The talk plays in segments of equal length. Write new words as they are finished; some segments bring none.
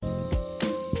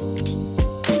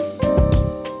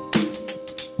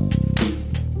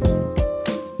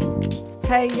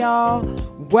Hey y'all,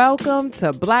 welcome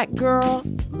to Black Girl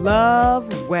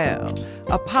Love Well,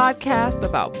 a podcast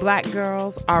about Black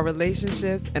girls, our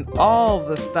relationships, and all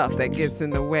the stuff that gets in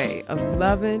the way of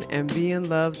loving and being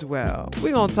loved well.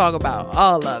 We're going to talk about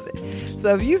all of it.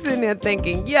 So if you're sitting there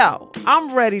thinking, yo,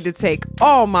 I'm ready to take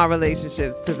all my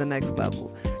relationships to the next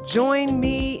level, join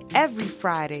me every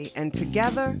Friday and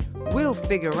together we'll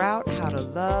figure out how to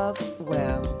love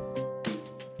well.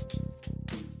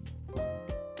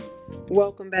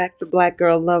 Welcome back to Black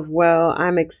Girl Love Well.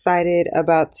 I'm excited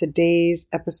about today's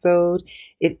episode.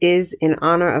 It is in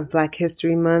honor of Black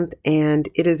History Month, and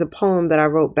it is a poem that I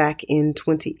wrote back in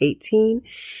 2018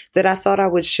 that I thought I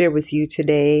would share with you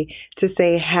today to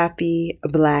say Happy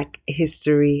Black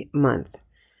History Month.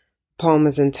 The poem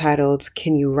is entitled,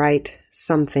 Can You Write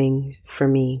Something for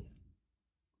Me?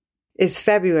 It's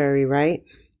February, right?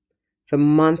 The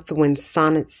month when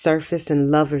sonnets surface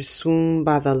and lovers swoon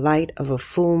by the light of a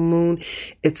full moon.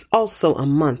 It's also a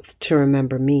month to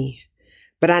remember me.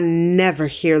 But I never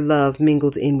hear love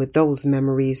mingled in with those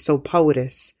memories, so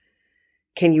poetess,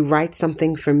 can you write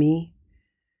something for me?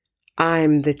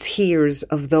 I'm the tears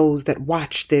of those that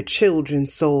watched their children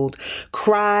sold,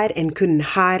 cried and couldn't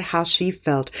hide how she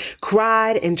felt,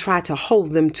 cried and tried to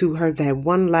hold them to her that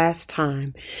one last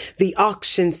time. The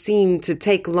auction seemed to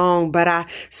take long, but I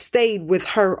stayed with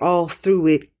her all through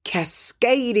it,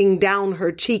 cascading down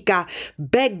her cheek. I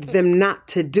begged them not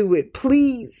to do it,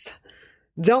 please.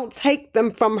 Don't take them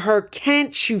from her.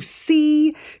 Can't you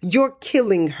see? You're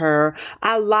killing her.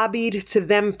 I lobbied to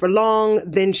them for long.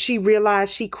 Then she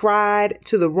realized she cried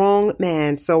to the wrong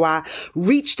man. So I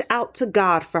reached out to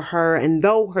God for her. And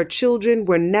though her children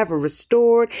were never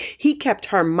restored, he kept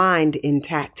her mind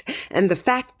intact. And the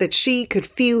fact that she could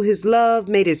feel his love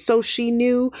made it so she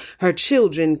knew her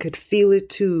children could feel it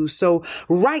too. So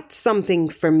write something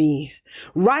for me.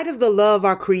 Write of the love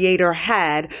our Creator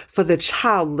had for the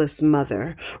childless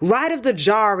mother. Write of the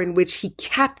jar in which he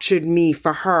captured me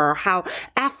for her, how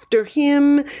after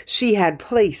him she had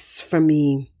place for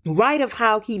me. Write of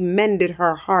how he mended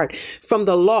her heart from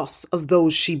the loss of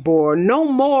those she bore. No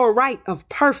more write of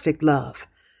perfect love.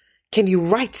 Can you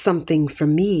write something for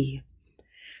me?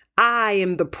 I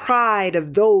am the pride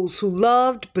of those who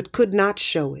loved but could not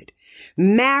show it.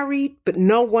 Married, but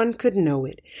no one could know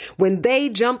it. When they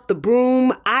jumped the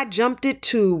broom, I jumped it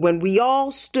too. When we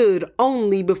all stood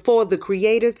only before the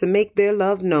Creator to make their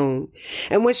love known.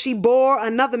 And when she bore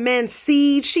another man's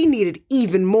seed, she needed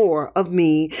even more of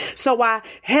me. So I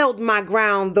held my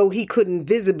ground, though he couldn't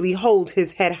visibly hold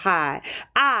his head high.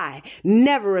 I,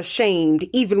 never ashamed,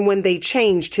 even when they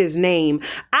changed his name.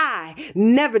 I,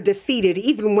 never defeated,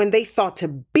 even when they thought to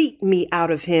beat me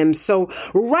out of him. So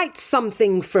write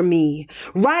something for me.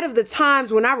 Write of the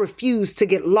times when I refused to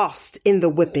get lost in the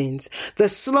whippings, the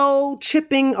slow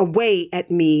chipping away at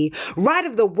me. Write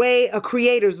of the way a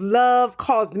Creator's love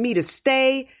caused me to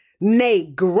stay, nay,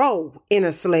 grow in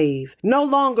a slave. No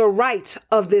longer write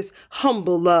of this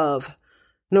humble love.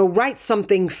 No, write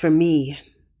something for me.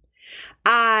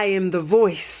 I am the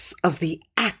voice of the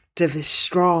activist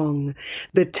strong,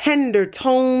 the tender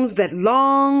tones that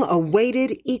long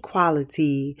awaited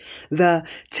equality. The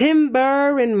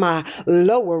timbre in my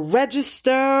lower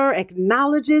register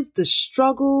acknowledges the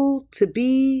struggle to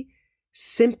be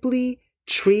simply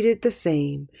treated the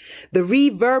same. The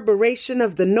reverberation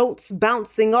of the notes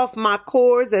bouncing off my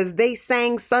cords as they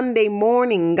sang Sunday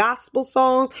morning gospel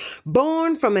songs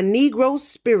born from a Negro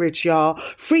spirit, y'all.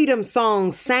 Freedom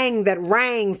songs sang that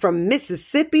rang from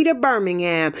Mississippi to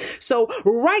Birmingham. So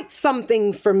write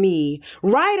something for me.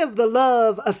 Write of the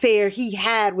love affair he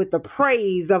had with the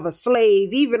praise of a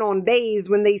slave, even on days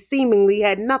when they seemingly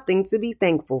had nothing to be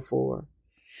thankful for.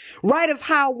 Write of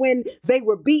how when they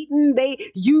were beaten,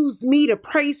 they used me to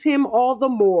praise him all the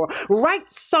more.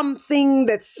 Write something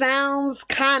that sounds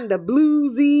kind of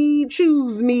bluesy.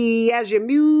 Choose me as your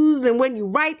muse, and when you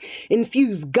write,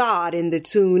 infuse God in the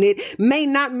tune. It may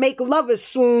not make lovers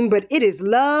swoon, but it is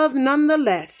love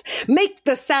nonetheless. Make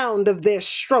the sound of their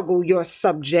struggle your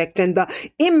subject, and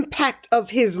the impact of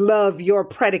his love your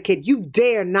predicate. You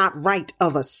dare not write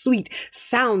of a sweet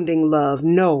sounding love.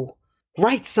 No,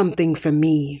 write something for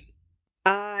me.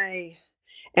 I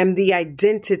am the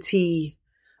identity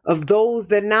of those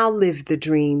that now live the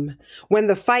dream, when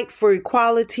the fight for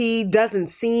equality doesn't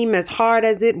seem as hard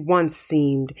as it once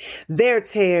seemed. Their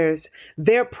tears,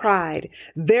 their pride,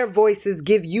 their voices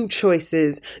give you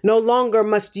choices. No longer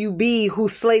must you be who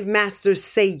slave masters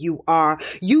say you are.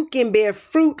 You can bear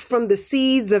fruit from the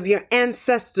seeds of your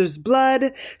ancestors'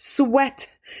 blood, sweat,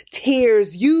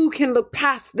 tears. You can look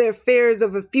past their fears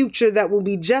of a future that will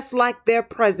be just like their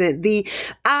present. The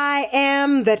I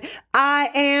am that I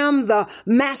am, the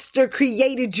master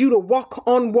created you to walk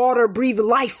on water, breathe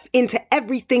life into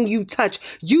everything you touch.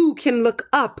 You can look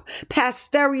up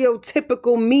past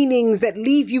stereotypical meanings that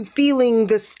leave you feeling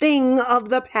the sting of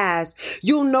the past.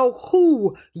 You'll know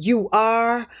who you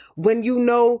are when you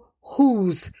know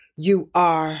whose you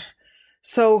are.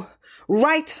 So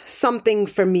write something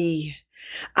for me.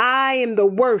 I am the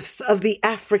worth of the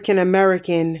African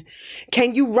American.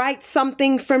 Can you write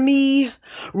something for me?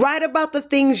 Write about the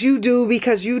things you do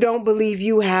because you don't believe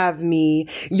you have me.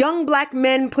 Young black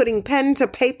men putting pen to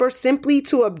paper simply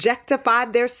to objectify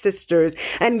their sisters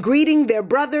and greeting their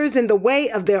brothers in the way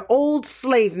of their old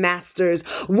slave masters.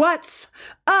 What's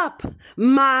up,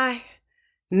 my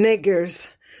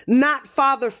niggers? Not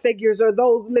father figures or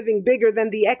those living bigger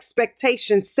than the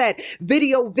expectation set.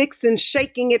 Video vixens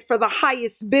shaking it for the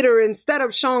highest bidder instead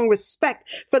of showing respect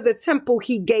for the temple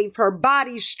he gave her.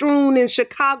 Bodies strewn in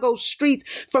Chicago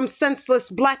streets from senseless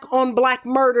black on black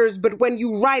murders. But when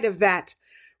you write of that,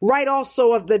 write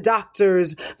also of the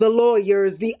doctors, the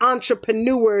lawyers, the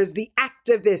entrepreneurs, the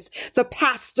activists, the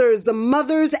pastors, the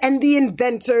mothers, and the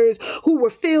inventors who were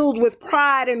filled with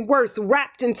pride and worth,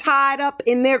 wrapped and tied up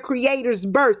in their creator's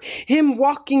birth, him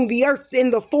walking the earth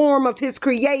in the form of his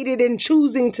created and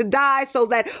choosing to die so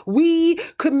that we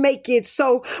could make it.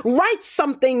 So write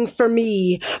something for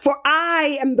me, for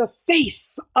I am the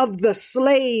face of the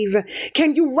slave.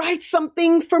 Can you write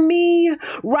something for me?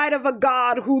 Write of a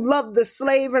God who loved the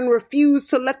slave and refused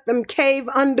to let them cave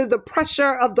under the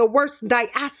pressure of the worst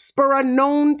diaspora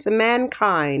known to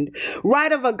mankind.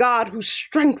 Write of a God who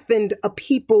strengthened a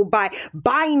people by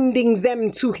binding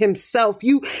them to himself.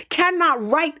 You cannot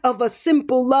write of a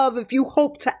simple love if you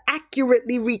hope to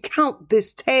accurately recount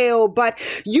this tale, but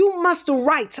you must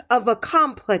write of a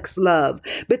complex love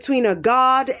between a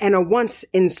God and a once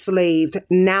enslaved,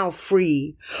 now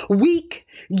free, weak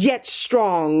yet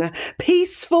strong,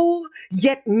 peaceful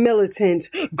yet militant,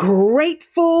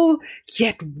 grateful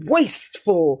yet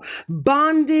wasteful,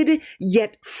 bonded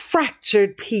yet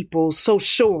fractured people. So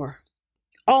sure,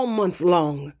 all month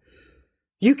long,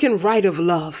 you can write of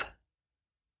love,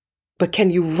 but can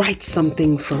you write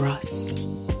something for us?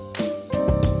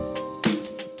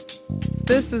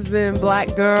 This has been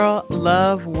Black Girl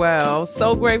Love Well.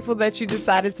 So grateful that you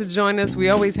decided to join us. We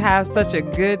always have such a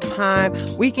good time.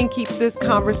 We can keep this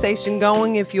conversation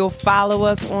going if you'll follow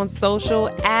us on social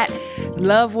at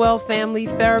Lovewell Family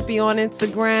Therapy on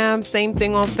Instagram. Same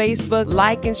thing on Facebook.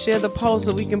 Like and share the post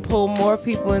so we can pull more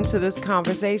people into this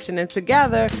conversation. And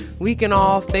together, we can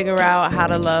all figure out how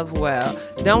to love well.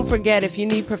 Don't forget, if you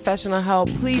need professional help,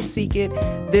 please seek it.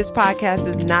 This podcast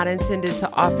is not intended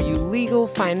to offer you legal,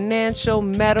 financial,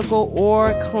 medical,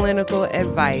 or clinical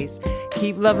advice.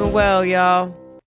 Keep loving well, y'all.